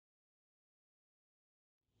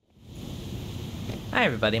Hi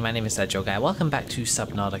everybody, my name is Joe Guy. Welcome back to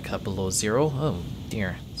Subnautica Below Zero. Oh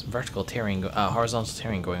dear, some vertical tearing, horizontal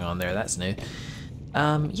tearing going on there. That's new.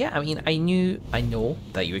 Yeah, I mean, I know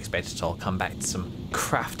that you expected to all come back to some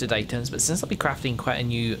crafted items, but since I'll be crafting quite a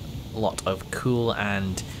new lot of cool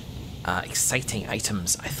and exciting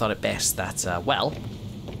items, I thought it best that well,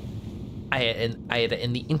 I had it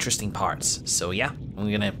in the interesting parts. So yeah, I'm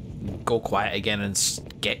gonna go quiet again and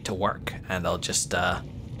get to work, and I'll just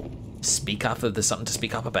speak up if there's something to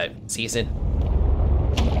speak up about. See you soon.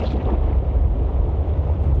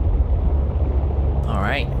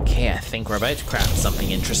 Alright, okay, I think we're about to craft something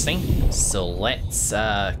interesting. So let's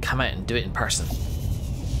come out and do it in person.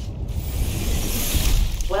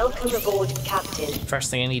 Welcome aboard, Captain. First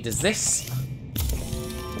thing I need is this. I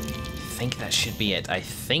think that should be it. I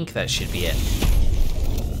think that should be it.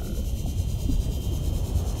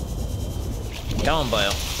 Come on, Boyle.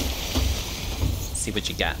 See what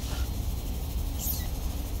you got.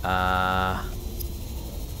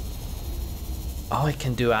 Oh, I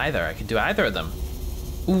can do either. I can do either of them.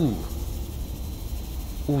 Ooh.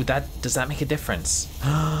 Ooh, does that make a difference?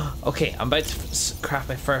 Okay, I'm about to craft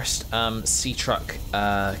my first sea truck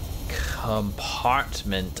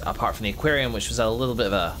compartment, apart from the aquarium, which was a little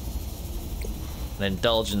bit of an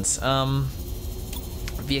indulgence.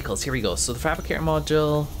 Vehicles, here we go. So the fabricator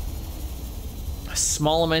module, a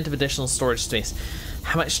small amount of additional storage space.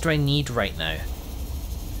 How much do I need right now?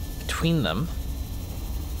 Between them,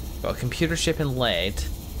 got a computer chip and lead,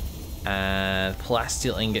 and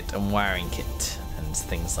plasteel ingot and wiring kit, and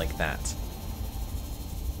things like that.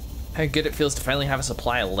 How good it feels to finally have a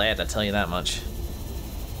supply of lead, I tell you that much.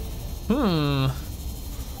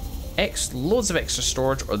 Loads of extra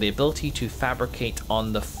storage or the ability to fabricate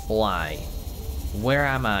on the fly. Where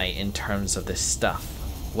am I in terms of this stuff?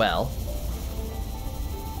 Well,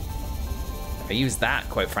 if I use that,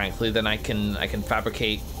 quite frankly, then I can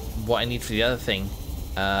fabricate what I need for the other thing.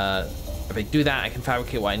 If I do that, I can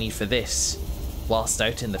fabricate what I need for this whilst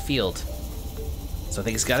out in the field. So I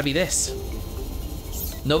think it's gotta be this.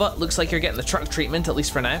 Nova, looks like you're getting the truck treatment, at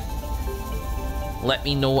least for now. Let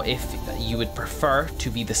me know if you would prefer to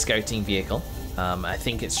be the scouting vehicle. I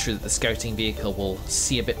think it's true that the scouting vehicle will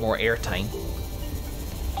see a bit more airtime.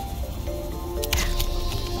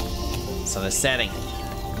 So the setting.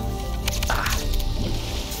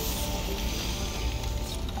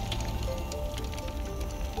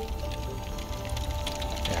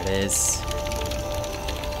 There it is.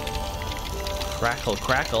 Crackle,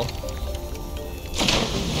 crackle.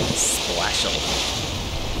 Splashel.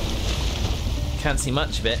 Can't see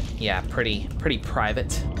much of it. Yeah, pretty private.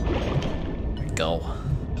 There we go.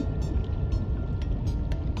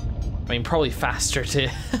 I mean, probably faster to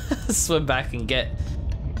swim back and get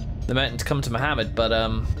the mountain to come to Muhammad, but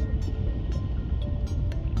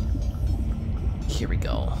here we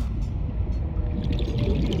go.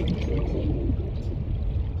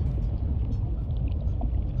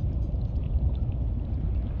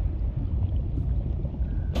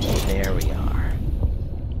 There we are.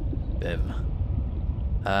 Boom.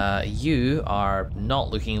 You are not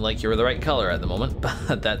looking like you're the right color at the moment,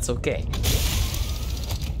 but that's okay.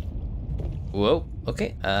 Whoa,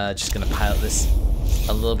 okay. Just gonna pilot this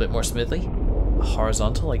a little bit more smoothly.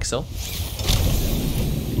 Horizontal, like so.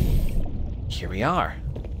 Here we are.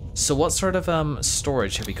 So what sort of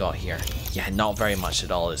storage have we got here? Yeah, not very much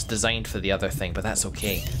at all. It's designed for the other thing, but that's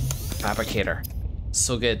okay. Fabricator.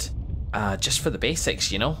 So good. Just for the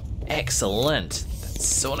basics, you know? Excellent. That's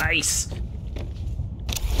so nice.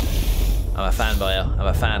 I'm a fan, Boyo. I'm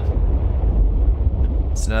a fan.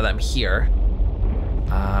 So now that I'm here,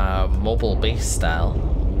 mobile base style,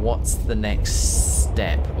 what's the next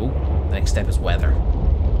step? Oh, the next step is weather.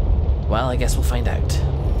 Well, I guess we'll find out.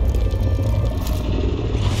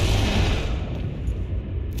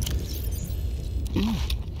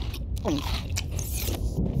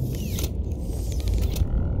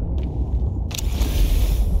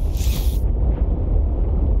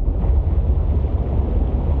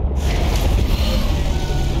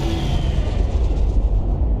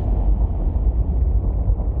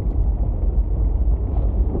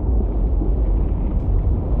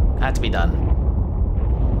 Had to be done.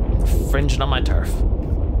 Fringing on my turf.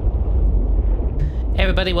 Hey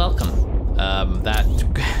everybody, welcome. That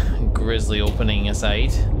grisly opening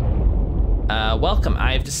aside. Welcome.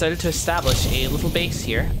 I've decided to establish a little base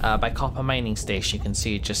here by Copper Mining Station. You can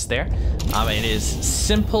see it just there. It is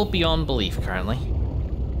simple beyond belief currently.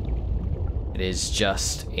 It is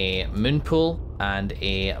just a moon pool and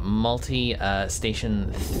a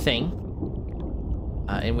multi-station thing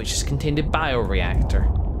in which is contained a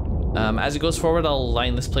bioreactor. As it goes forward, I'll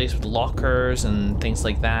line this place with lockers and things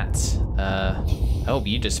like that. I hope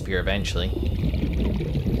you disappear eventually.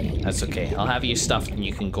 That's okay. I'll have you stuffed and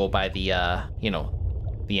you can go by the, you know,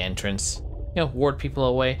 the entrance. You know, ward people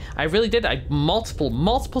away. I really did. I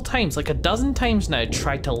multiple times, like a dozen times now,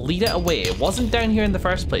 tried to lead it away. It wasn't down here in the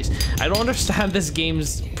first place. I don't understand this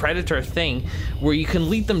game's Predator thing where you can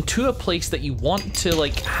lead them to a place that you want to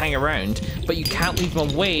like hang around, but you can't lead them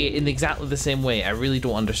away in exactly the same way. I really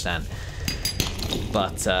don't understand.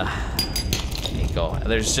 But there you go.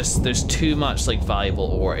 There's too much like valuable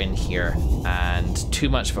ore in here and too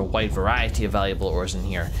much of a wide variety of valuable ores in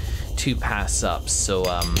here to pass up. So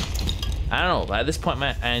I don't know, at this point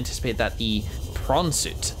I anticipate that the prawn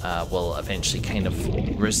suit will eventually kind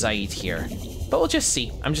of reside here. But we'll just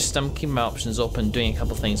see. I'm keeping my options open, doing a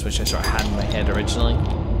couple things which I sort of had in my head originally.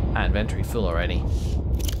 Inventory full already.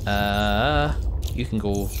 You can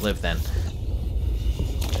go live then.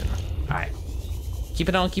 Alright. Keep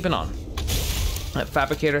it on, keep it on. That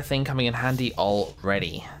fabricator thing coming in handy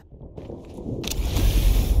already.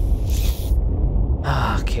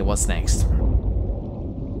 Okay, what's next?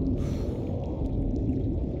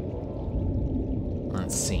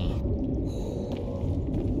 Let's see.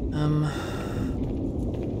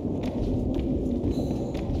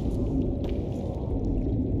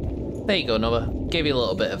 There you go, Nova. Gave you a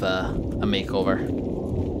little bit of a makeover.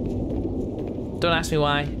 Don't ask me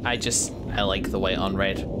why. I like the white on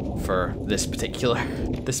red for this particular.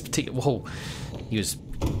 Whoa, he was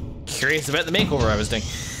curious about the makeover I was doing.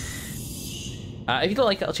 If you don't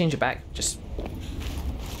like it, I'll change it back.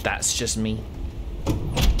 That's just me.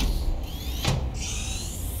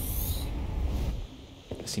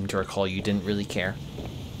 I seem to recall you didn't really care.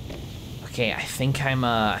 Okay, I think I'm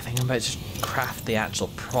about to craft the actual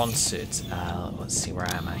prawn suit. Let's see, where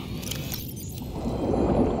am I?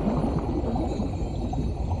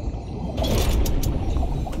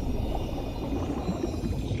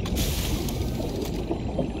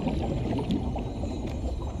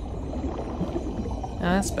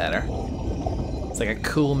 That's better. It's like a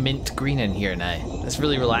cool mint green in here now. It's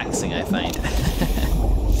really relaxing, I find.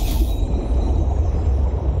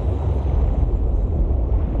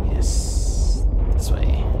 Yes, this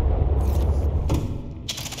way.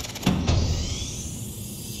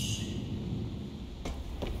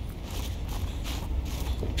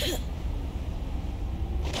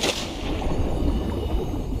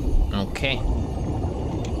 Okay.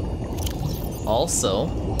 Also,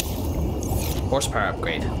 horsepower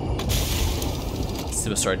upgrade. Let's see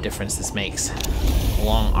what sort of difference this makes.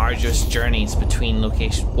 Long, arduous journeys between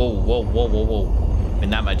locations. Whoa, whoa, whoa, whoa, whoa. I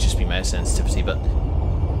mean, that might just be mouse sensitivity, but...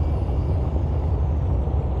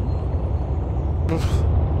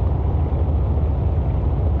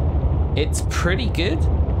 It's pretty good.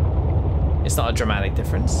 It's not a dramatic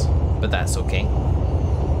difference, but that's okay.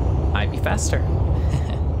 I'd be faster.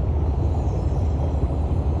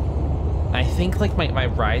 I think like my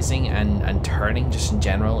rising and turning just in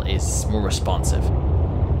general is more responsive.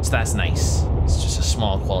 So that's nice. It's just a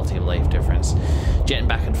small quality of life difference. Jetting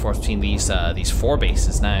back and forth between these 4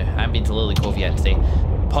 bases now. I haven't been to Lily Cove yet today.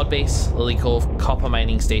 Pod base, Lily Cove, copper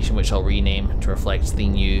mining station, which I'll rename to reflect the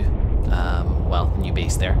new, the new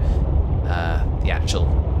base there. The actual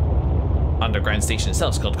underground station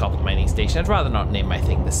itself is called copper mining station. I'd rather not name my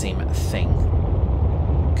thing the same thing.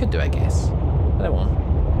 Could do, I guess, but I won't.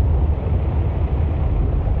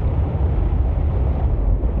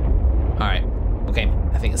 Alright, okay,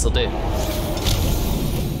 I think this'll do.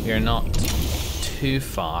 We are not too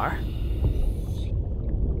far.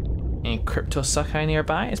 Any crypto sucki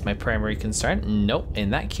nearby is my primary concern. Nope,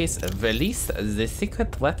 in that case, release the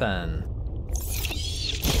secret weapon.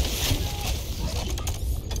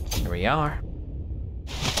 Here we are.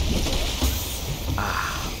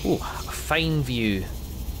 Ooh, a fine view.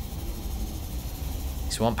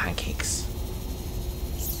 So we want pancakes.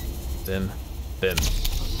 Boom, boom.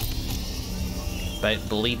 About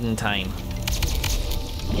bleeding time.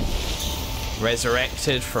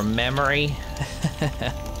 Resurrected from memory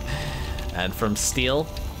and from steel.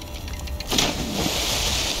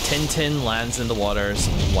 Tintin lands in the waters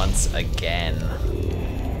once again.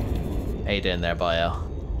 How you doing there, Bio?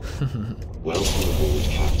 Welcome aboard,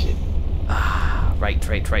 Captain.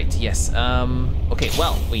 Right. Yes. Okay.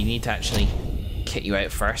 Well, we need to actually kit you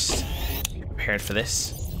out first. Be prepared for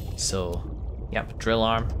this. So, yep. Drill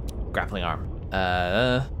arm, grappling arm.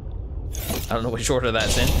 I don't know which order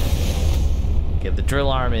that's in. Okay, the drill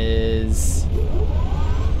arm is...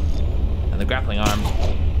 And the grappling arm.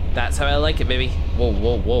 That's how I like it, baby. Whoa,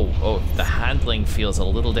 whoa, whoa. Oh, the handling feels a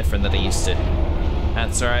little different than I used to.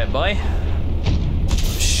 That's alright, boy. I'm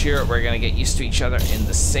sure we're gonna get used to each other in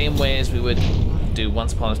the same way as we would do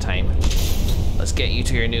once upon a time. Let's get you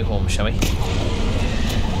to your new home, shall we?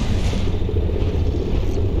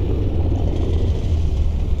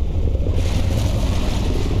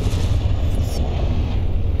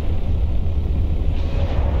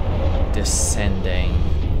 descending.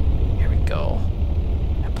 Here we go.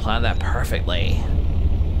 I planned that perfectly.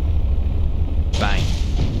 Bang.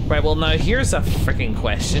 Right, well now here's a freaking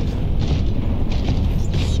question.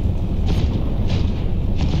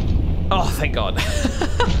 Oh, thank God.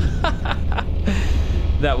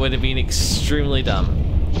 That would have been extremely dumb.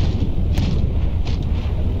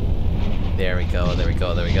 There we go, there we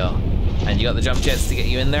go, there we go. And you got the jump jets to get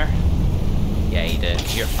you in there? Yeah, you do.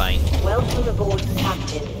 You're fine. Welcome aboard,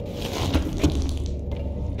 Captain.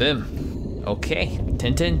 Boom. Okay,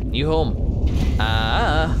 Tintin, you home.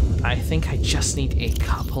 I think I just need a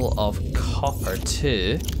couple of copper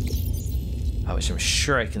too, which I'm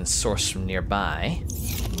sure I can source from nearby,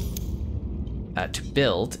 to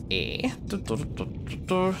build a,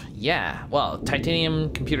 yeah, well,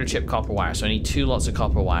 titanium computer chip copper wire. So I need 2 lots of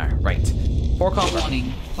copper wire. Right, 4 copper.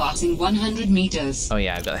 Warning, passing 100 meters. Oh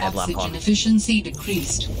yeah, I've got the headlamp on. Oxygen efficiency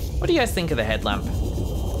decreased. What do you guys think of the headlamp?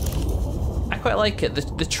 I quite like it.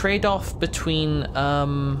 The trade-off between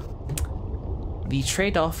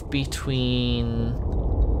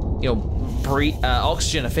you know,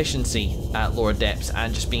 oxygen efficiency at lower depths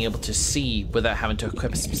and just being able to see without having to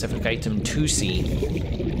equip a specific item to see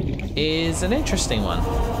is an interesting one.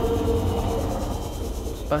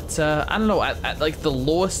 But I don't know, at like the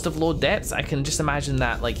lowest of low depths, I can just imagine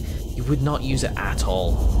that like you would not use it at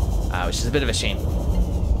all, which is a bit of a shame.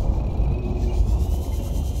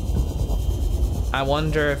 I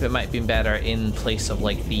wonder if it might have been better in place of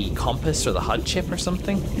like the compass or the HUD chip or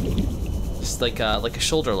something. Just like a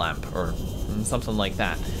shoulder lamp or something like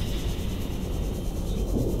that.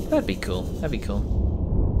 That'd be cool. That'd be cool.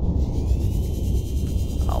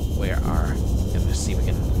 Oh, where are? Let's see if we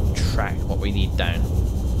can track what we need down.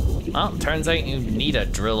 Well, turns out you need a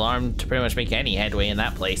drill arm to pretty much make any headway in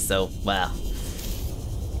that place. So, well,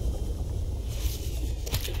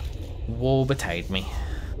 woe betide me.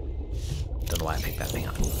 Don't know why I picked that thing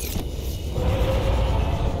up.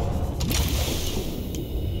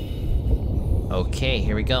 Okay,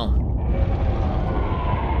 here we go.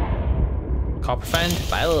 Copper found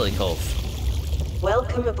by Lily Cove.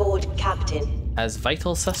 Welcome aboard, Captain. As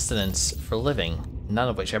vital sustenance for living, none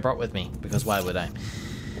of which I brought with me, because why would I?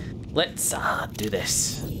 Let's do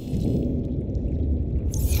this.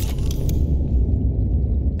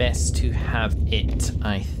 Best to have it,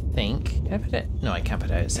 I think. Can I put it? No, I can't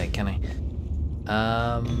put it outside, can I?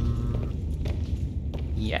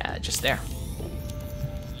 Yeah, just there.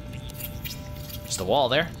 Just a wall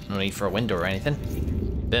there. No need for a window or anything.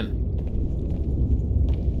 Boom.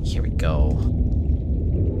 Here we go.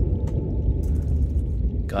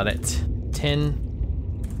 Got it.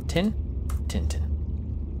 Tin. Tin? Tin.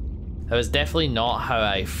 That was definitely not how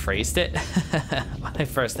I phrased it when I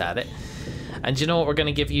first had it. And you know what? We're going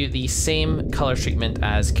to give you the same color treatment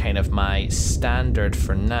as kind of my standard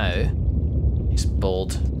for now. It's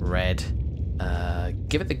bold red.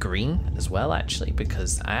 Give it the green as well, actually,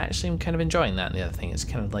 because I actually am kind of enjoying that. And the other thing is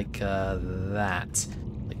kind of like that,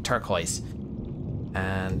 like turquoise.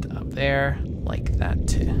 And up there, like that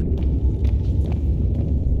too.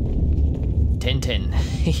 Tintin.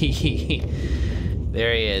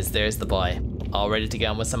 There he is. There's the boy. All ready to get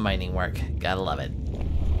on with some mining work. Gotta love it.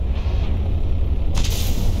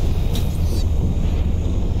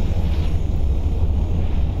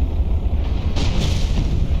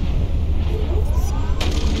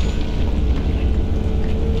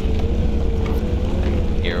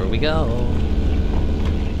 Here we go.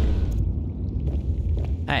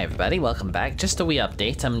 Hi everybody, welcome back. Just a wee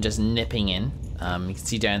update. I'm just nipping in. You can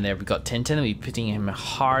see down there we've got Tintin and we're putting him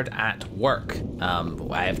hard at work.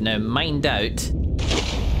 I have now mined out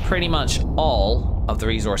pretty much all of the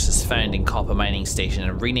resources found in Copper Mining Station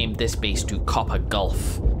and renamed this base to Copper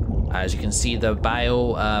Gulf. As you can see, the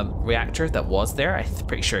bio reactor that was there, I'm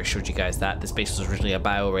pretty sure I showed you guys that. This base was originally a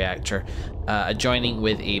bio reactor adjoining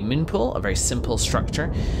with a moon pool, a very simple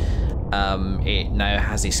structure. It now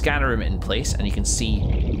has a scanner room in place, and you can see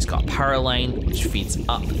it's got a power line which feeds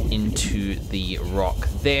up into the rock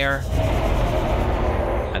there,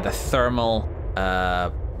 and a thermal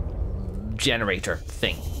generator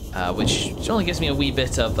thing, which only gives me a wee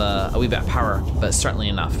bit of power, but certainly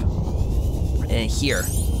enough. And here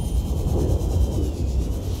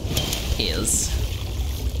is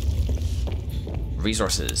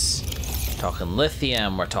resources. We're talking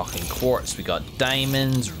lithium, we're talking quartz, we got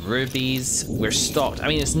diamonds, rubies, we're stocked. I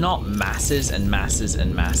mean, it's not masses and masses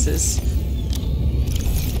and masses,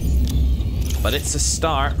 but it's a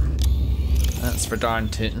start. That's for darn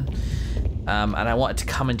tootin'. And I wanted to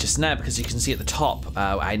come in just now because you can see at the top,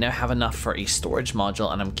 I now have enough for a storage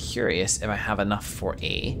module, and I'm curious if I have enough for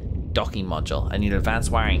a docking module. I need an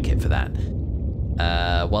advanced wiring kit for that.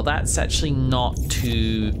 Well, that's actually not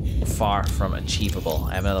too far from achievable.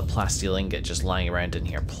 I have another plastic ingot just lying around in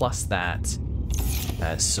here, plus that.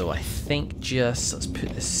 So I think just, let's put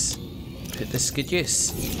this to good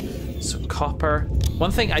use. So copper. One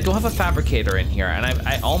thing, I don't have a fabricator in here, and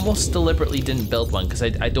I almost deliberately didn't build one because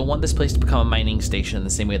I don't want this place to become a mining station in the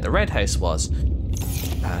same way the red house was.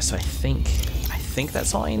 So I think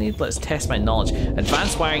that's all I need. Let's test my knowledge.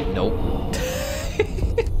 Advanced wiring, nope.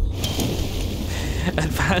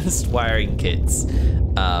 Advanced wiring kits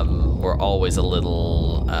were always a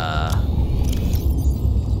little,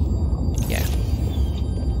 yeah.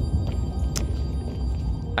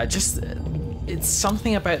 It's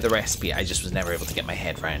something about the recipe I just was never able to get my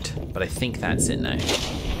head around, but I think that's it now.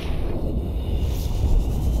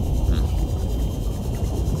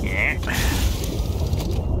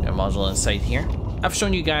 A module inside here. I've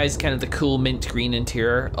shown you guys kind of the cool mint green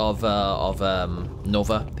interior of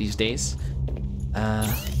Nova these days.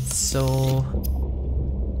 So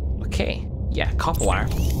okay, yeah, copper wire.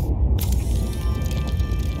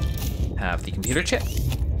 Have the computer chip.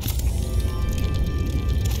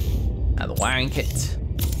 The wiring kit.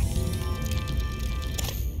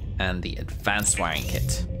 And the advanced wiring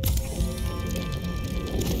kit.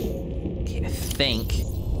 Okay, I think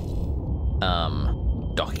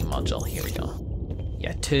docking module, here we go.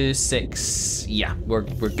 Yeah, 2, 6, yeah, we're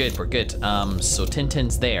good. So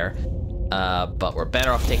Tintin's there. But we're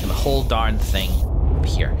better off taking the whole darn thing up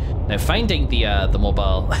here. Now finding the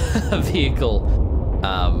mobile vehicle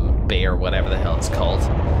bay or whatever the hell it's called,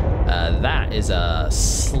 that is a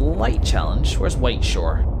slight challenge. Where's White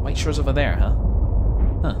Shore? White Shore's over there, huh?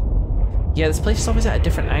 Huh. Yeah, this place is always at a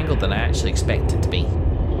different angle than I actually expect it to be.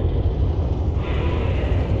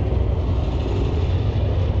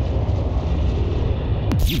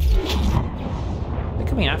 They're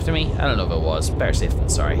coming after me? I don't know if it was. Better safe than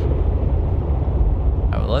sorry.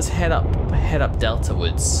 Alright, well, let's head up Delta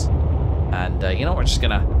Woods. And you know, we're just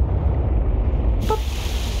gonna boop.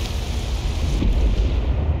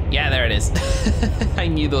 Yeah, there it is. I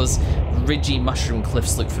knew those ridgy mushroom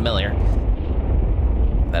cliffs looked familiar.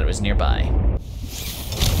 That it was nearby.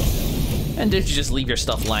 And did you just leave your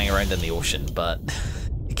stuff lying around in the ocean, but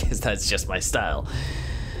I guess that's just my style.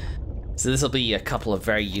 So this will be a couple of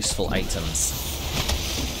very useful items,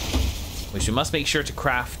 which we must make sure to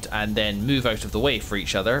craft and then move out of the way for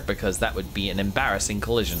each other, because that would be an embarrassing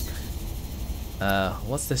collision.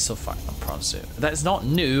 What's this so far? A prawn suit. That's not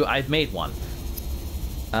new, I've made one.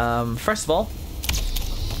 First of all,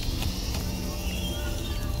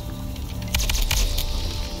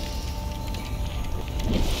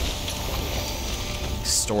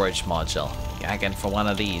 storage module. Gagging for one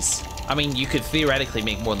of these. I mean, you could theoretically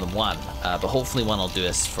make more than one, but hopefully one will do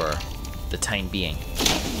us for the time being.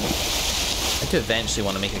 I do eventually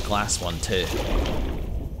want to make a glass one too.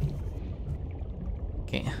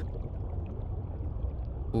 Okay.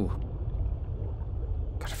 Ooh.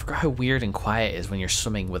 God, I forgot how weird and quiet it is when you're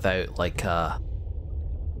swimming without, like,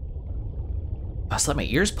 it's like my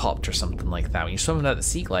ears popped or something like that when you're swimming without the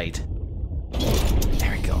sea glide.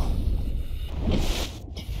 There we go.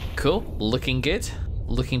 Cool. Looking good.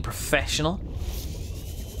 Looking professional.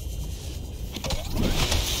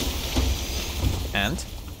 And?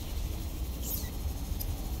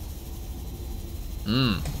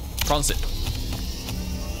 Prawn soup.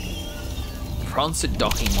 Prawn soup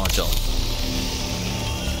docking module.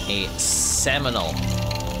 A seminal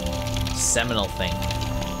thing.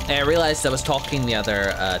 I realized I was talking the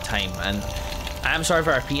other time, and I'm sorry if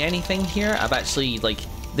I repeat anything here. I've actually, like,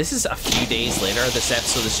 this is a few days later. This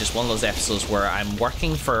episode is just one of those episodes where I'm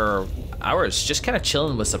working for hours, just kind of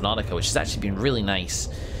chilling with Subnautica, which has actually been really nice.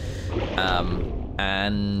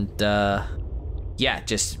 Yeah,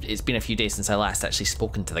 just, it's been a few days since I last actually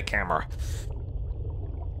spoken to the camera.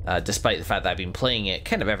 Despite the fact that I've been playing it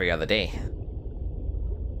kind of every other day.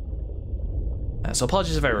 So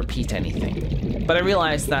apologies if I repeat anything. But I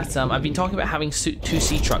realized that I've been talking about having 2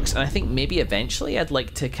 sea trucks, and I think maybe eventually I'd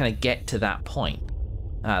like to kind of get to that point.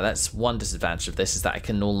 That's one disadvantage of this, is that I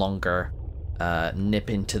can no longer nip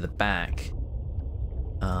into the back.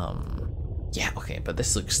 Yeah, okay, but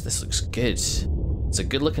this looks good. It's a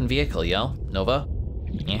good looking vehicle, yo, Nova.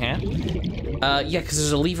 Yeah, because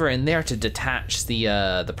there's a lever in there to detach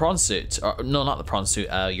the prawn suit, or no, not the prawn suit.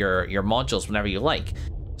 Your modules whenever you like.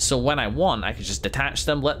 So when I want, I could just detach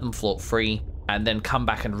them, let them float free, and then come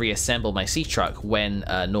back and reassemble my sea truck when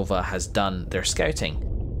Nova has done their scouting.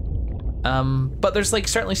 But there's like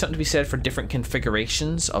certainly something to be said for different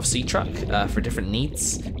configurations of sea truck for different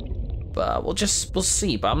needs. But we'll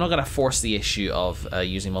see. But I'm not gonna force the issue of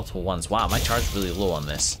using multiple ones. Wow, my charge is really low on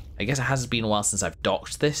this. I guess it has been a while since I've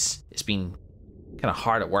docked this. It's been kind of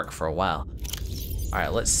hard at work for a while. All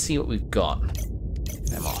right, let's see what we've got.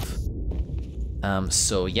 I'm off.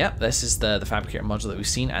 So yeah, this is the fabricator module that we've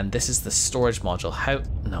seen, and this is the storage module. How?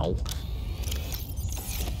 No.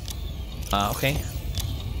 Okay.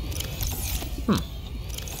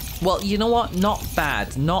 Well, you know what? Not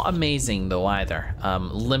bad. Not amazing though either.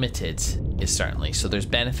 Limited is certainly. So there's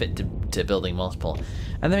benefit to building multiple.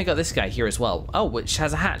 And then we got this guy here as well. Oh, which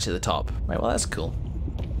has a hatch at the top. Right, well that's cool.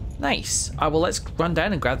 Nice. Well, let's run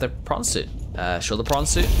down and grab the prawn suit. Show the prawn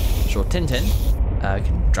suit. Show Tintin. We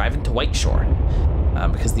can drive into Whiteshore.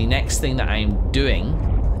 Because the next thing that I'm doing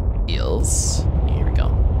is... Here we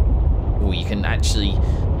go. Oh, you can actually...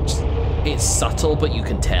 It's subtle, but you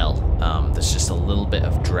can tell. There's just a little bit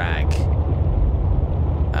of drag.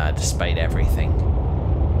 Despite everything.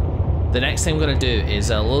 The next thing I'm going to do is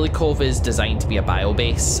Lily Cove is designed to be a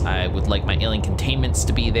biobase. I would like my alien containments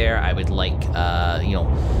to be there. I would like, you know,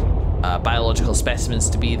 biological specimens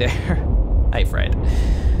to be there. Hi, Fred.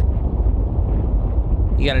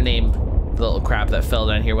 You gotta name the little crab that fell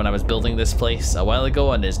down here when I was building this place a while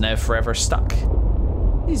ago and is now forever stuck.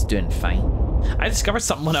 He's doing fine. I discovered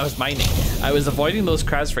something when I was mining. I was avoiding those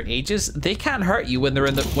crabs for ages. They can't hurt you when you're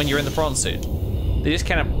in the prawn suit. They just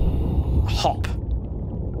kind of hop.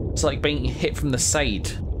 It's like being hit from the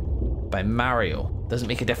side by Mario. Doesn't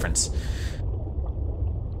make a difference.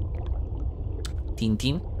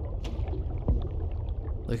 Teen.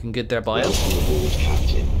 Looking good there, boys.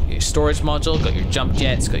 Your storage module, got your jump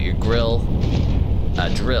jets, got your drill,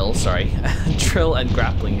 drill and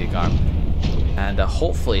grappling hook arm. And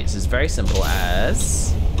hopefully it's as very simple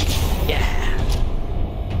as... Yeah!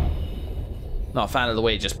 Not a fan of the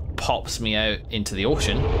way it just pops me out into the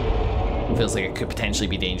ocean. Feels like it could potentially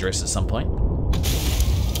be dangerous at some point.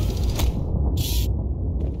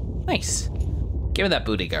 Nice. Give me that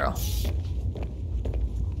booty, girl.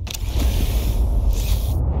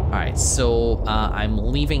 Alright, so I'm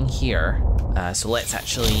leaving here. So let's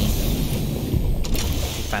actually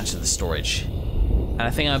take advantage of the storage. And I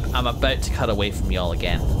think I'm about to cut away from y'all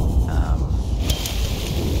again.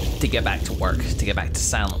 To get back to work, to get back to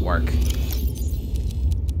silent work. There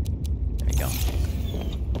we go.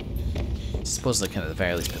 Supposedly, kind of at the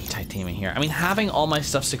very least, put titanium here. I mean, having all my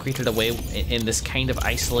stuff secreted away in this kind of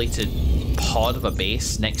isolated pod of a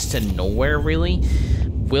base next to nowhere, really,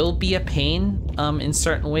 will be a pain in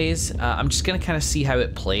certain ways. I'm just going to kind of see how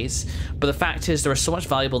it plays. But the fact is, there are so much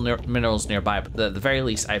valuable minerals nearby, but at the very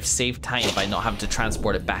least, I've saved time by not having to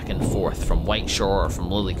transport it back and forth from Whiteshore or from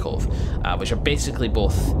Lily Cove, which are basically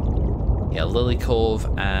both, yeah, Lily Cove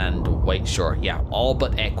and Whiteshore. Yeah, all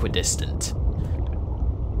but equidistant.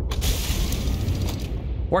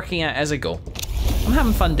 Working out as I go. I'm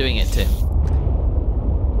having fun doing it too.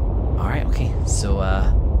 Alright, okay, so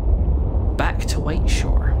back to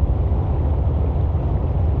Whiteshore.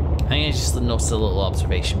 I think I just noticed a little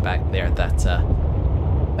observation back there that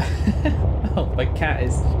oh, my cat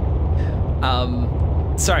is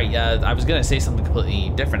sorry, I was gonna say something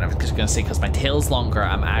completely different. I was just gonna say because my tail's longer,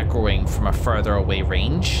 I'm aggroing from a further away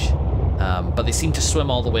range. But they seem to swim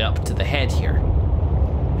all the way up to the head here,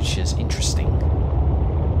 which is interesting.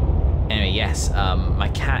 Anyway, yes, my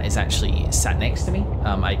cat is actually sat next to me.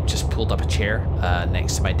 I just pulled up a chair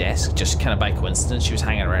next to my desk, just kind of by coincidence. She was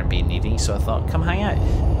hanging around being needy, so I thought, come hang out.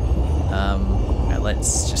 Right,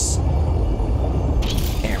 let's just...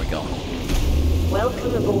 There we go.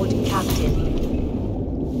 Welcome aboard, Captain.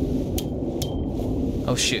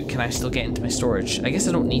 Oh shoot, can I still get into my storage? I guess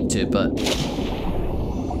I don't need to, but...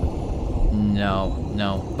 No.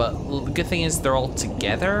 But the good thing is they're all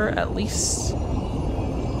together, at least.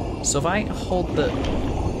 So if I hold the...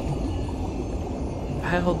 If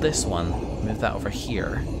I hold this one, move that over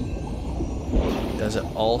here. Does it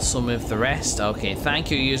also move the rest? Okay,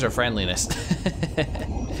 thank you, user friendliness.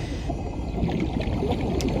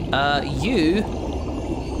 You...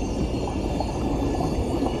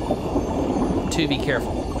 To be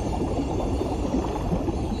careful.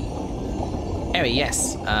 Anyway,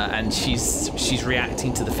 yes, and she's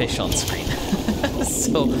reacting to the fish on screen.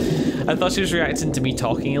 So I thought she was reacting to me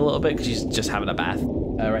talking a little bit because she's just having a bath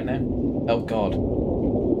right now. Oh god.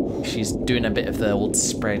 She's doing a bit of the old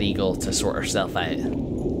spread eagle to sort herself out.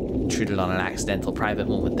 Intruded on an accidental private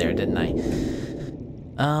moment there, didn't I?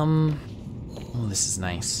 Oh, this is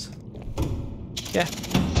nice. Yeah.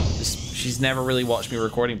 She's never really watched me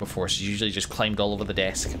recording before. She's usually just climbed all over the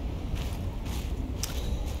desk.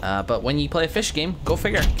 But when you play a fish game, go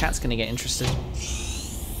figure, cat's gonna get interested.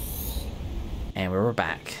 And we're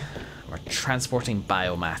back. We're transporting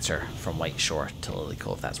biomatter from Whiteshore to Lily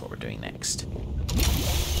Cove. That's what we're doing next.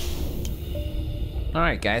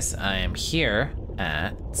 Alright guys, I am here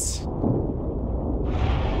at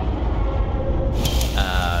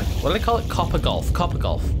What do they call it? Copper Golf. Copper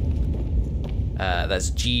Golf.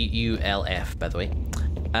 That's G-U-L-F, by the way.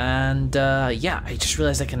 And yeah, I just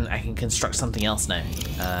realized I can construct something else now.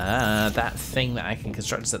 That thing that I can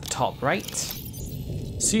construct is at the top right.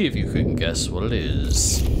 See if you can guess what it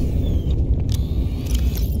is.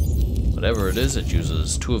 Whatever it is, it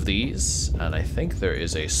uses 2 of these, and I think there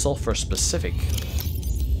is a sulfur specific.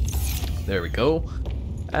 There we go.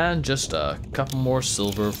 And just a couple more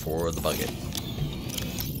silver for the bucket.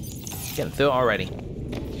 Getting through it already.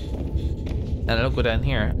 And I don't go down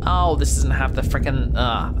here. Oh, this doesn't have the frickin'.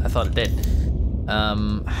 I thought it did.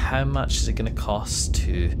 How much is it gonna cost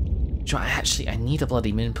to? I need a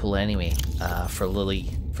bloody moon pool anyway. For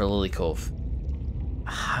Lily Cove.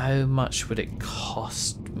 How much would it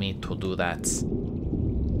cost me to do that?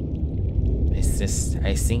 It's just,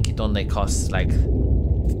 I think it only costs like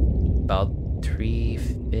about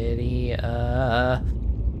 350.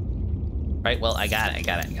 Right, well, I got it.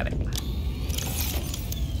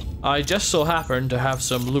 I just so happen to have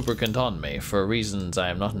some lubricant on me for reasons I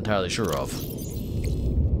am not entirely sure of.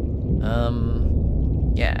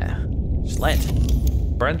 Yeah, just lead.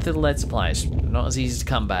 Burn through the lead supplies. Not as easy to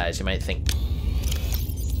come by as you might think.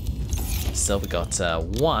 So we got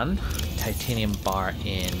 1 titanium bar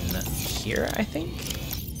in here, I think.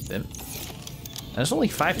 Boom. And there's only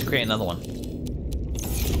 5 to create another one.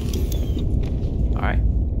 Alright.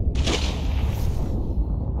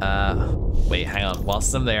 Wait, hang on.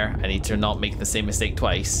 Whilst I'm there, I need to not make the same mistake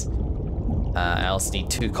twice. I also need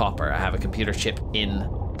 2 copper. I have a computer chip in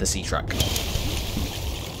the sea truck.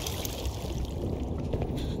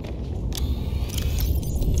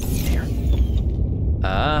 There.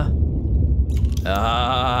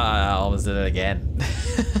 I almost did it again.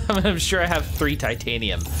 I'm sure I have 3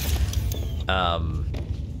 titanium at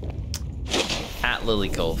Lily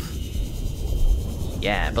Cove.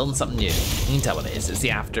 Yeah, building something new. You can tell what it is. It's the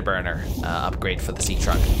afterburner upgrade for the sea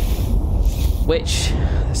truck. Which,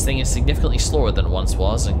 this thing is significantly slower than it once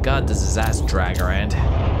was, and god does his ass drag around.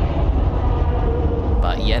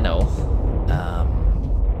 But yeah, no.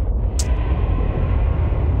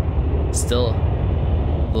 Still,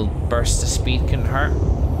 a little burst of speed couldn't hurt.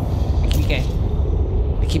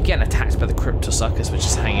 I keep getting attacked by the Cryptosuchus, which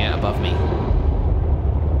is hanging out above me.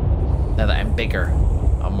 Now that I'm bigger,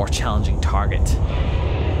 a more challenging target.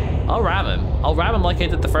 I'll ram him. I'll ram him like I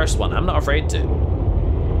did the first one. I'm not afraid to.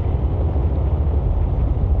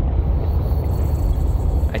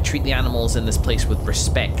 I treat the animals in this place with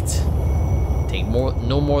respect. Take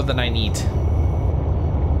no more than I need.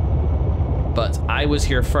 But I was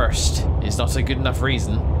here first is not a good enough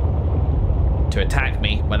reason to attack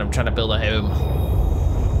me when I'm trying to build a home.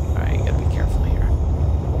 Alright, gotta be careful here.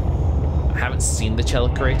 I haven't seen the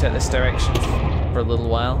Chelicerator at this direction for a little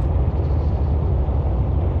while,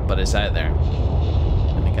 but it's out there.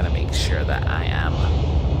 And I gotta make sure that I am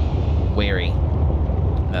wary,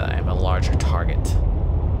 that I am a larger target.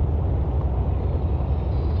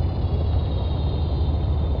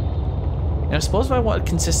 Now, I suppose if I wanted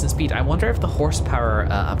consistent speed, I wonder if the horsepower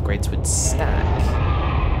upgrades would stack.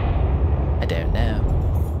 I don't know.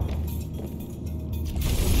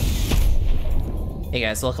 Hey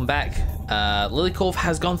guys, welcome back. Lily Cove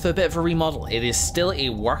has gone through a bit of a remodel. It is still a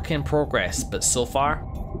work in progress, but so far,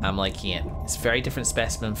 I'm liking it. It's a very different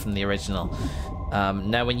specimen from the original.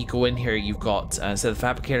 Now when you go in here, you've got, instead of the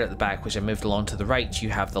fabricator at the back, which I moved along to the right, you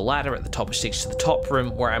have the ladder at the top, which takes you to the top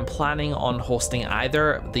room, where I'm planning on hosting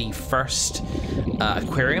either the first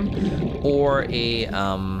aquarium or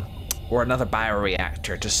or another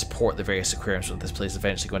bioreactor to support the various aquariums that this place is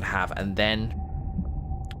eventually going to have, and then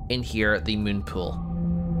in here, the moon pool.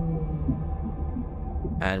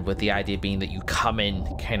 And with the idea being that you come in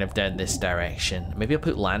kind of down this direction. Maybe I'll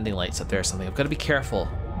put landing lights up there or something. I've got to be careful.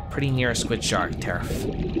 Pretty near a squid shark turf.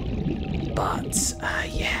 But,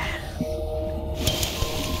 yeah.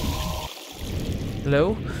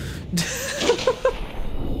 Hello?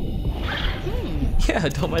 Yeah,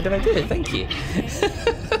 don't mind if I do, thank you.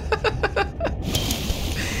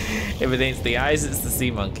 If it ain't the eyes, it's the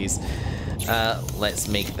sea monkeys. Let's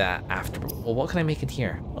make that after. Well, what can I make in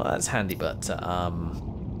here? Well, that's handy, but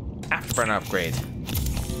afterburner upgrade.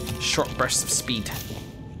 Short bursts of speed.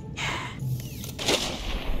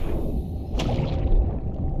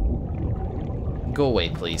 Go away,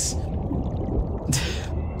 please.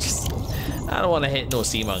 Just, I don't want to hit no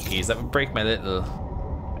sea monkeys. That would break my little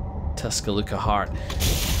Tuscaloosa heart.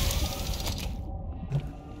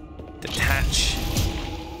 Detach.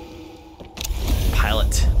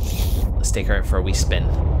 Pilot. Let's take her out for a wee spin.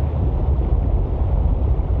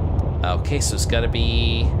 Okay, so it's got to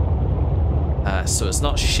be... so it's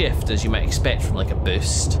not shift, as you might expect from like a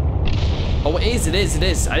boost. Oh, it is, it is, it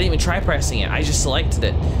is. I didn't even try pressing it. I just selected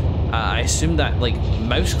it. I assumed that, like,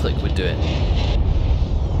 mouse click would do it. It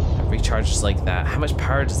recharges like that. How much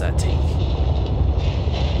power does that take?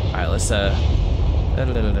 Alright, let's, well,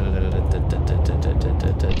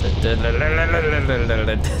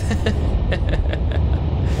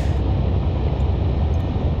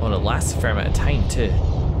 it lasts a fair amount of time, too.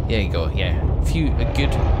 There you go, yeah. A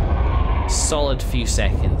good, solid few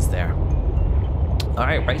seconds there.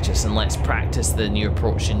 Alright, righteous, and let's practice the new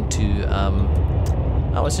approach into,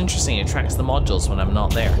 oh, it's interesting, it tracks the modules when I'm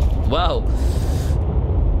not there. Whoa!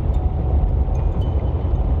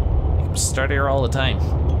 I'm sturdier all the time.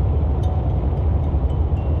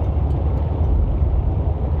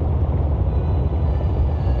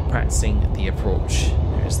 Practicing the approach.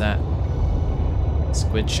 There's that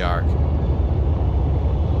squid shark.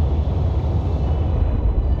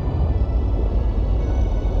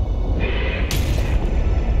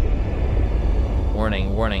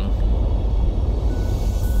 Warning, warning.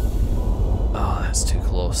 Oh, that's too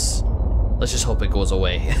close. Let's just hope it goes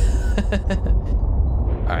away.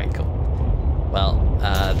 Alright, cool. Well,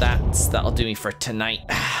 that'll do me for tonight.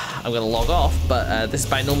 I'm gonna log off, but this is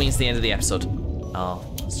by no means the end of the episode. I'll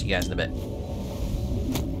see you guys in a bit.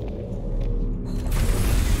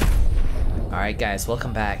 Alright guys,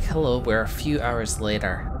 welcome back. Hello, we're a few hours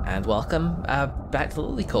later, and welcome back to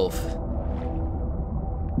Lily Cove.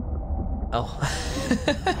 Oh.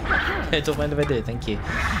 Don't mind if I do, thank you.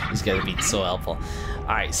 These guys are being so helpful.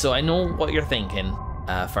 Alright, so I know what you're thinking,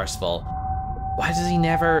 first of all. Why does he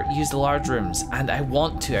never use the large rooms? And I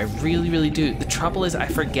want to, I really, really do. The trouble is I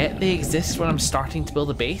forget they exist when I'm starting to build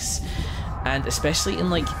a base. And especially in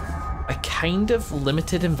like a kind of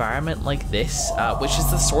limited environment like this, which is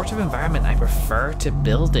the sort of environment I prefer to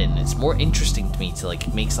build in. It's more interesting to me to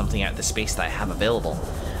like make something out of the space that I have available.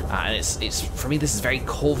 And it's for me, this is very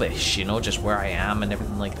covish, you know, just where I am and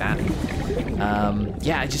everything like that.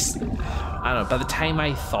 Yeah, I don't know, by the time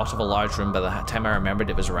I thought of a large room, by the time I remembered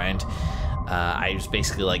it was around, I was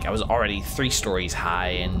basically like, I was already 3 stories high,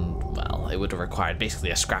 and well, it would have required basically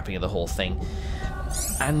a scrapping of the whole thing.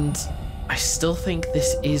 And I still think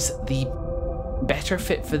this is the better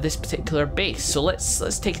fit for this particular base. So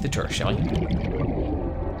let's take the tour, shall we?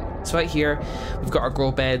 So out here, we've got our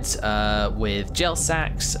grow beds with gel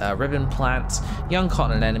sacks, ribbon plants, young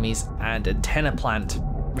cotton anemones, and antenna plant,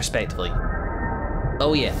 respectively.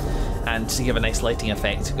 Oh yeah, and to give a nice lighting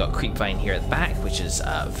effect, we've got creep vine here at the back, which is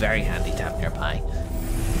very handy to have nearby.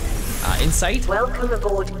 Inside, Welcome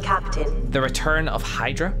aboard, Captain. the return of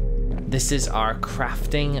Hydra. This is our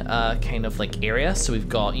crafting kind of like area. So we've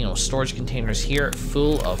got, you know, storage containers here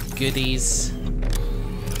full of goodies.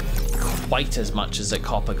 Quite as much as at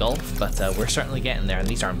Coppa Gulf, but we're certainly getting there, and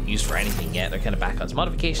these aren't used for anything yet. They're kind of back on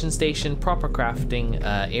modification station, proper crafting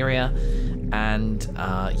area, and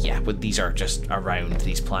yeah, but these are just around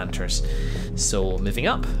these planters. So moving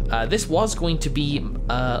up, this was going to be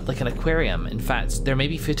like an aquarium. In fact, there may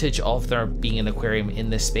be footage of there being an aquarium in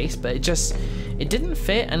this space, but it didn't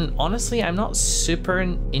fit, and honestly, I'm not super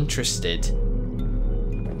interested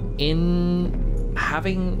in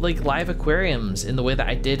having like live aquariums in the way that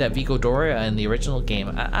I did at Vigo Doria in the original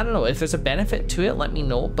game. I don't know, if there's a benefit to it, let me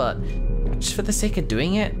know, but just for the sake of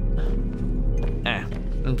doing it,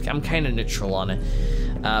 I'm kind of neutral on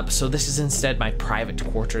it. So this is instead my private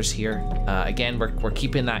quarters here. Again, we're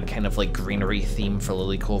keeping that kind of like greenery theme for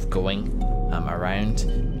Lily Cove going around.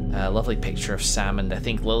 Lovely picture of Sam and I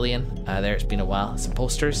think Lillian. There, it's been a while. Some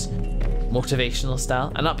posters, motivational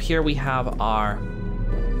style. And up here we have our,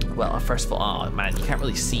 well, first of all, oh man, you can't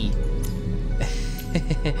really see.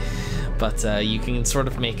 But you can sort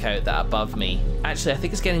of make out that above me. Actually, I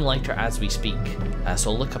think it's getting lighter as we speak.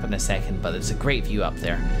 So I'll look up in a second, but it's a great view up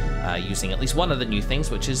there using at least one of the new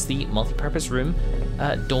things, which is the multi-purpose room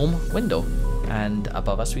dome window. And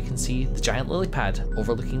above us, we can see the giant lily pad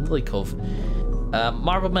overlooking Lily Cove.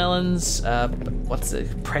 Marble melons, what's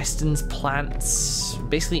it? Preston's plants,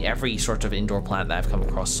 basically every sort of indoor plant that I've come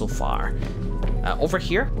across so far. Over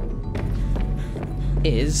here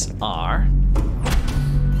is our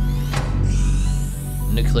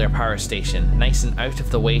nuclear power station, nice and out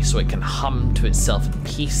of the way so it can hum to itself in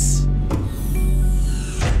peace.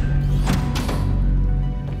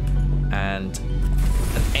 And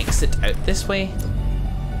an exit out this way,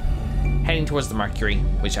 heading towards the Mercury,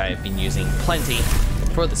 which I have been using plenty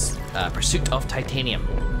for this pursuit of titanium.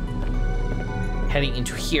 Heading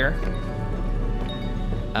into here.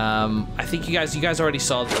 I think you guys already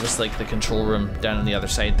saw that it was like the control room down on the other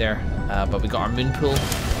side there, but we got our moon pool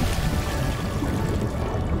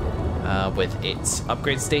with its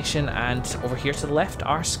upgrade station, and over here to the left,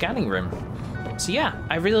 our scanning room. So yeah,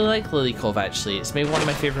 I really like Lily Cove actually. It's maybe one of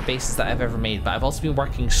my favorite bases that I've ever made, but I've also been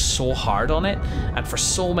working so hard on it and for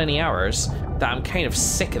so many hours that I'm kind of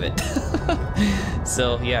sick of it.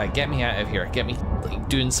 So yeah, get me out of here. Get me like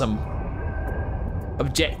doing some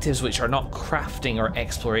objectives which are not crafting or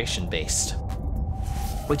exploration based.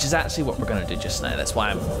 Which is actually what we're gonna do just now. That's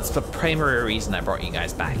the primary reason I brought you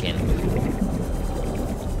guys back in.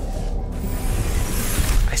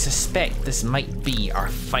 I suspect this might be our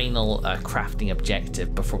final crafting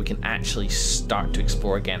objective before we can actually start to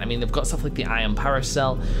explore again. I mean, they've got stuff like the ion power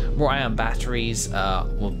cell, more ion batteries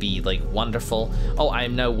will be like wonderful. Oh, I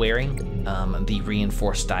am now wearing the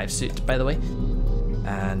reinforced dive suit, by the way.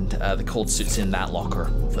 And the cold suit's in that locker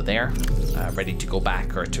over there, ready to go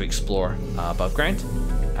back or to explore above ground,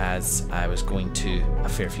 as I was going to a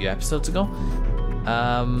fair few episodes ago.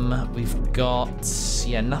 We've got,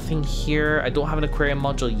 yeah, nothing here. I don't have an aquarium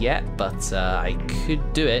module yet, but I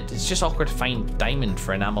could do it. It's just awkward to find diamond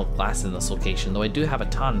for enamel glass in this location, though I do have a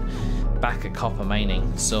ton back at copper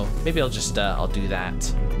mining, so maybe I'll just I'll do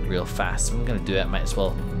that real fast. I'm gonna do it. Might as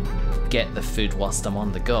well get the food whilst I'm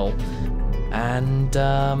on the go. And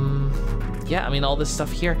yeah, I mean, all this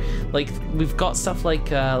stuff here, like we've got stuff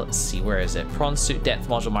like let's see, where is it? Prawn suit depth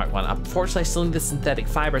module Mark 1. Unfortunately, I still need the synthetic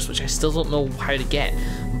fibers, which I still don't know how to get,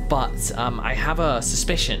 but I have a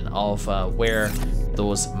suspicion of where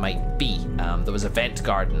those might be. There was a vent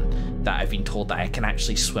garden that I've been told that I can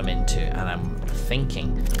actually swim into, and I'm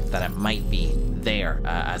thinking that it might be there,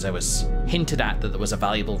 as I was hinted at that there was a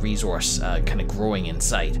valuable resource kind of growing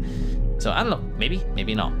inside. So I don't know,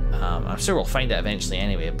 maybe not. I'm sure we'll find it eventually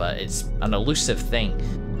anyway, but it's an elusive thing.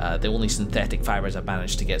 The only synthetic fibers I've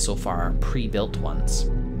managed to get so far are pre-built ones.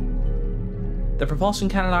 The propulsion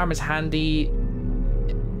cannon arm is handy,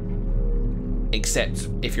 except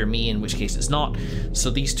if you're me, in which case it's not.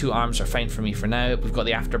 So these two arms are fine for me for now. We've got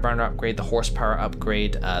the afterburner upgrade, the horsepower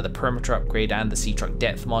upgrade, the perimeter upgrade, and the sea truck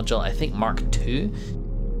depth module. I think Mark II?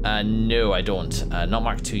 No, I don't. Not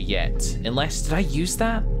Mark II yet. Unless, did I use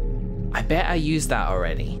that? I bet I used that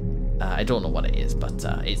already. I don't know what it is, but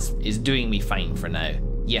it's doing me fine for now.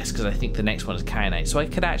 Yes, because I think the next one is kyanite, so I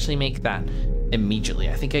could actually make that immediately.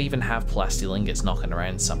 I think I even have plasteel ingots knocking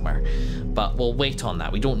around somewhere, but we'll wait on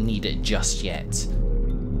that. We don't need it just yet.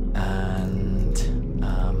 And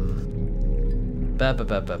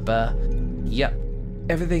yep,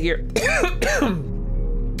 everything here.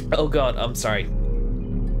 Oh god, I'm sorry.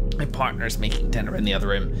 My partner's making dinner in the other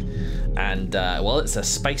room, and well, it's a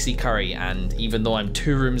spicy curry, and even though I'm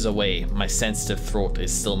 2 rooms away, my sensitive throat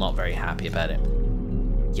is still not very happy about it.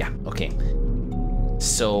 Yeah, okay.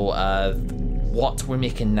 So what we're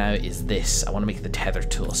making now is this. I want to make the tether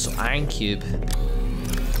tool. So iron cube,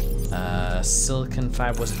 silicon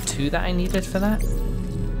fiber, was it 2 that I needed for that?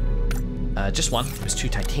 Just 1, it was 2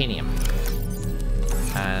 titanium.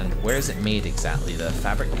 And where is it made exactly, the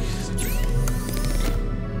fabric?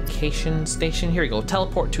 Station. Here we go.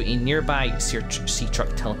 Teleport to a nearby sea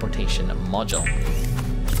truck teleportation module.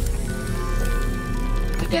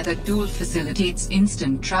 The tether tool facilitates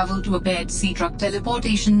instant travel to a bed sea truck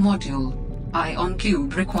teleportation module. Ion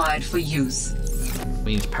cube required for use.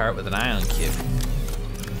 We need to power it with an ion cube.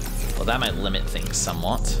 Well, that might limit things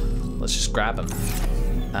somewhat. Let's just grab them.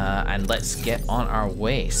 And let's get on our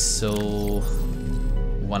way. So,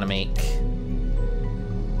 we want to make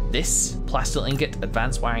this plasteel ingot,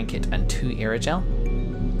 advanced wiring kit, and 2 aerogel.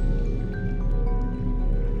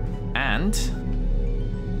 And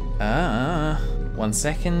 1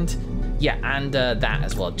 second. Yeah, and that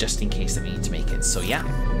as well, just in case that we need to make it. So yeah,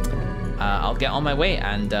 I'll get on my way,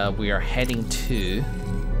 and we are heading to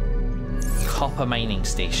copper mining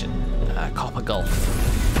station, Copper Gulf.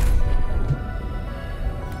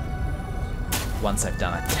 Once I've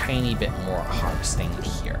done a tiny bit more harvesting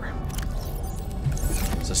here.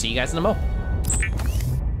 So see you guys in a mo.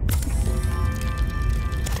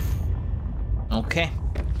 Okay,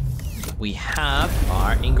 we have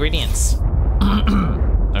our ingredients.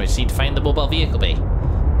 Now we just need to find the mobile vehicle bay.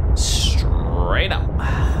 Straight up.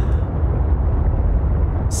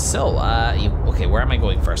 So, okay, where am I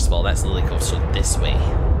going first of all? That's Lily Cove, so this way.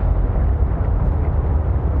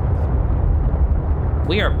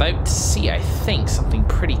 We are about to see, I think, something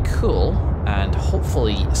pretty cool, and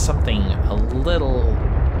hopefully something a little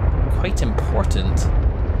quite important.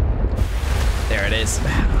 There it is.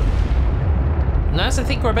 Now, as I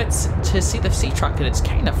think we're about to see the sea truck in its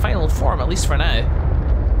kind of final form, at least for now.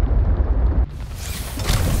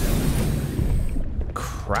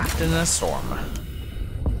 Crafted in a storm.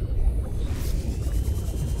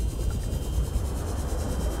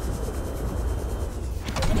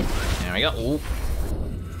 There we go. Ooh.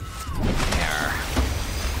 There.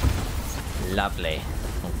 Lovely.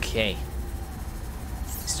 Okay.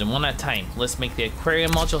 Let's do one at a time. Let's make the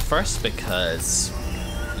aquarium module first because,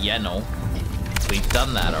 yeah, no, we've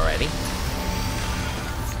done that already.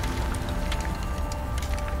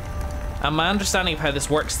 And my understanding of how this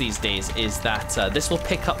works these days is that this will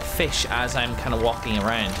pick up fish as I'm kind of walking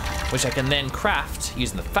around, which I can then craft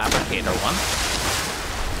using the fabricator one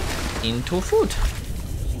into food.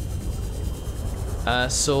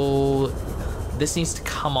 So this needs to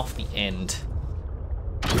come off the end.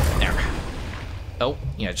 There. Oh,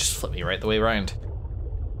 yeah, just flip me right the way around.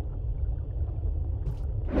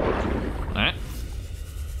 Alright.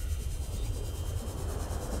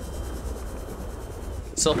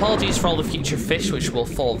 So apologies for all the future fish which will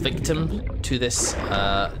fall victim to this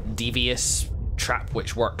devious trap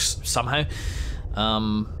which works somehow.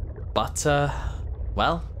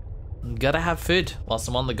 Well, gotta have food whilst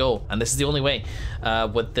I'm on the go, and this is the only way.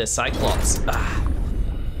 With the Cyclops,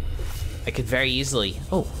 I could very easily...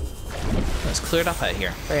 Oh, it's cleared up out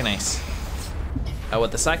here. Very nice.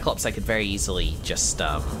 With the Cyclops, I could very easily just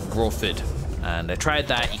grow food. And I tried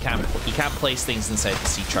that. You can't place things inside the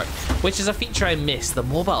sea truck, which is a feature I missed. The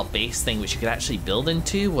mobile base thing, which you could actually build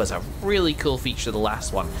into, was a really cool feature, the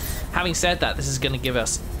last one. Having said that, this is going to give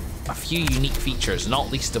us a few unique features,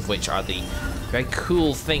 not least of which are the very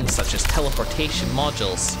cool things such as teleportation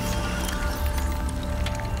modules.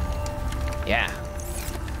 Yeah.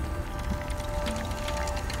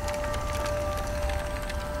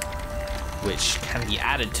 Which can be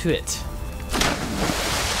added to it.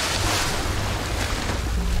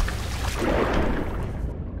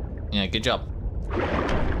 Yeah, good job.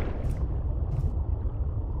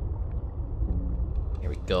 Here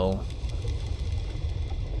we go.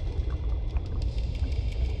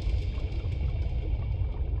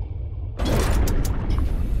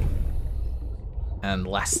 And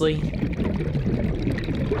lastly,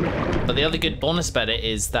 but the other good bonus about it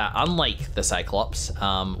is that unlike the Cyclops,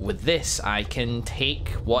 with this I can take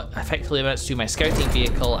what effectively amounts to my scouting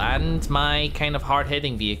vehicle and my kind of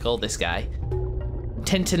hard-hitting vehicle, this guy.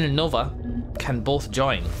 Tintin and Nova can both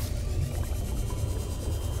join.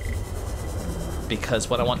 Because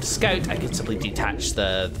when I want to scout, I can simply detach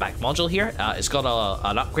the back module here. It's got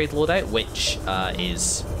an upgrade loadout, which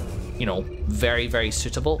is, you know, very, very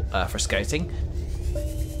suitable for scouting.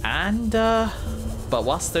 And, but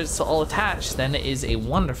whilst it's all attached, then it is a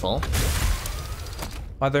wonderful,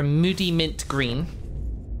 rather moody mint green,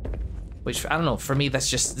 which, I don't know, for me,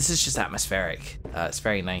 this is just atmospheric. It's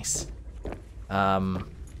very nice. Ooh,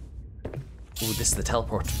 this is the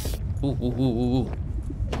teleport. Ooh.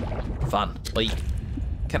 Fun. But you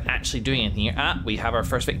can't actually do anything here. Ah, we have our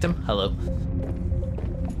first victim. Hello.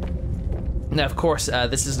 Now, of course,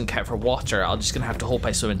 this doesn't count for water. I'm just gonna have to hope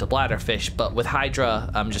I swim into bladderfish, but with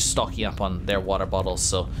Hydra, I'm just stocking up on their water bottles,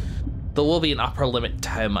 so there will be an upper limit to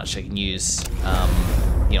how much I can use,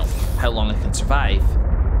 you know, how long I can survive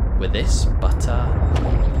with this, but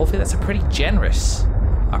hopefully that's a pretty generous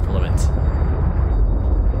upper limit.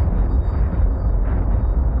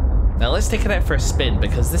 Now let's take it out for a spin,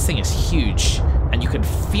 because this thing is huge, and you can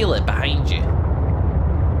feel it behind you.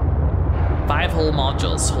 5 whole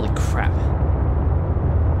modules, holy crap.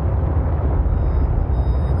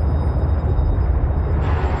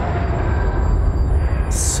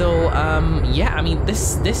 So, yeah, I mean,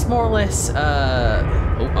 this more or less,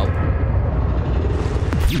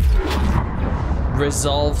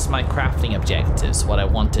 resolves my crafting objectives, what I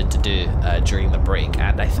wanted to do during the break,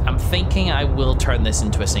 and I'm thinking I will turn this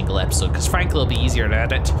into a single episode, because frankly it'll be easier to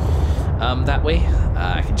edit that way.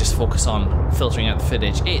 I can just focus on filtering out the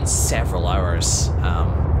footage. It's several hours,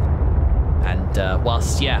 and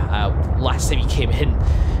whilst, yeah, last time you came in,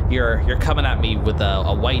 you're coming at me with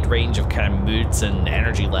a wide range of kind of moods and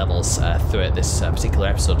energy levels throughout this particular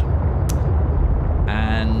episode,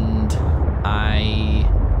 and I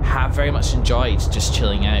have very much enjoyed just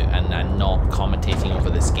chilling out and not commentating over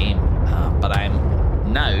this game, but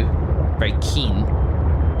I'm now very keen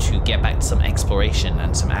to get back to some exploration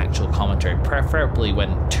and some actual commentary, preferably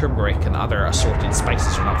when turmeric and other assorted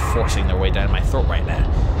spices are not forcing their way down my throat right now.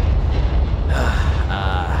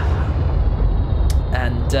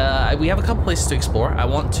 And we have a couple places to explore. I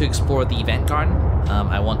want to explore the event garden.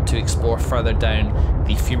 I want to explore further down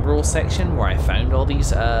the fumarole section where I found all these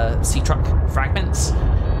sea truck fragments.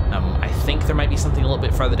 I think there might be something a little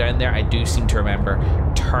bit further down there. I do seem to remember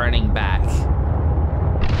turning back.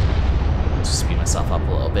 Just speed myself up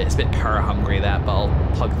a little bit. It's a bit power hungry, that, but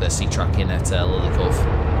I'll plug the sea truck in at Lily Cove.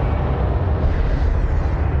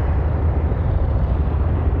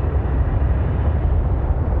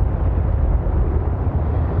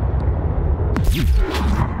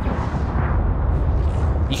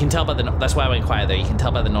 You can tell by the that's why I went quiet there. You can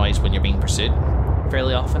tell by the noise when you're being pursued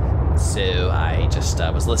fairly often. So I just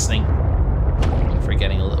was listening for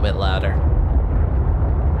getting a little bit louder.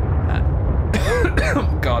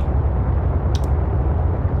 Oh God.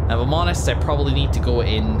 Now, if I'm honest, I probably need to go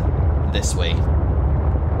in this way.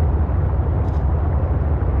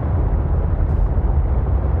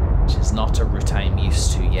 Which is not a route I'm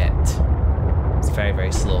used to yet. It's very,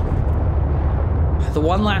 very slow. The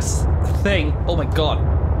one last thing, oh my God.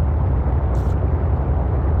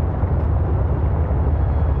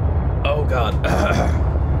 Oh God.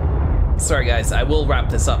 Sorry guys, I will wrap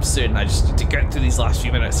this up soon. I just need to get through these last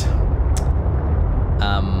few minutes.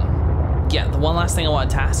 Yeah, the one last thing I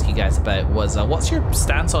wanted to ask you guys about was what's your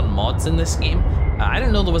stance on mods in this game? I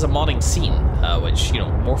didn't know there was a modding scene, which, you know,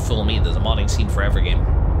 more fool me, there's a modding scene for every game.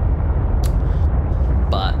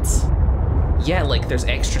 But yeah, like there's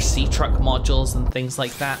extra sea truck modules and things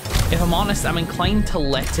like that. If I'm honest, I'm inclined to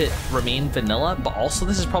let it remain vanilla, but also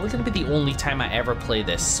this is probably going to be the only time I ever play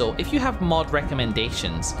this. So if you have mod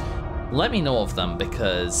recommendations, let me know of them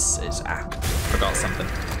because it's, forgot something.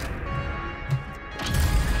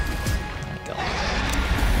 There we go.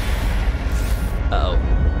 Uh-oh.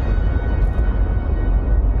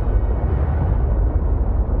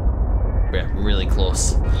 We're really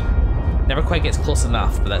close. Never quite gets close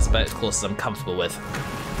enough, but that's about as close as I'm comfortable with.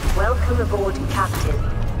 Welcome aboard, Captain.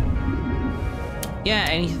 Yeah,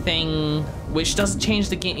 anything which doesn't change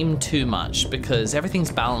the game too much because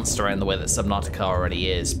everything's balanced around the way that Subnautica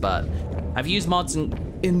already is, but I've used mods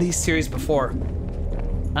in these series before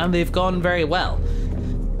and they've gone very well.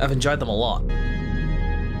 I've enjoyed them a lot.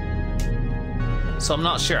 So I'm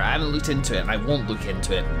not sure, I haven't looked into it and I won't look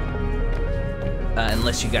into it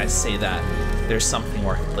unless you guys say that there's something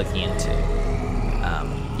worth looking into.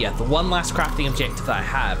 Yeah, the one last crafting objective that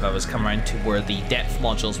I was coming around to were the depth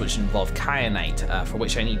modules which involve kyanite, for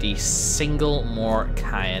which I need a single more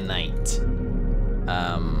kyanite.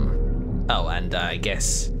 Oh, and I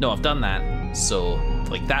guess, no, I've done that, so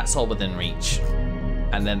like that's all within reach.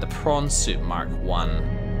 And then the prawn suit Mark 1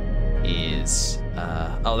 is,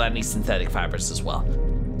 oh, that needs synthetic fibers as well.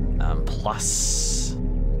 Plus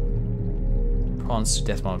prawn suit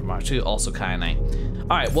death module Mark 2, also kyanite.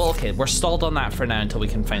 Alright, well, okay, we're stalled on that for now until we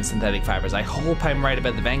can find synthetic fibers. I hope I'm right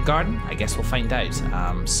about the vent garden. I guess we'll find out.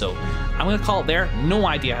 So I'm gonna call it there. No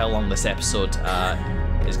idea how long this episode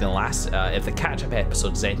is gonna last. If the catch-up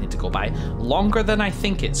episode is anything to go by, longer than I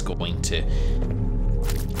think it's going to.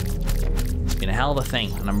 It's been a hell of a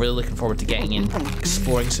thing, and I'm really looking forward to getting in,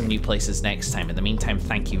 exploring some new places next time. In the meantime,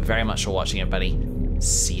 thank you very much for watching, everybody.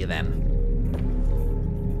 See you then.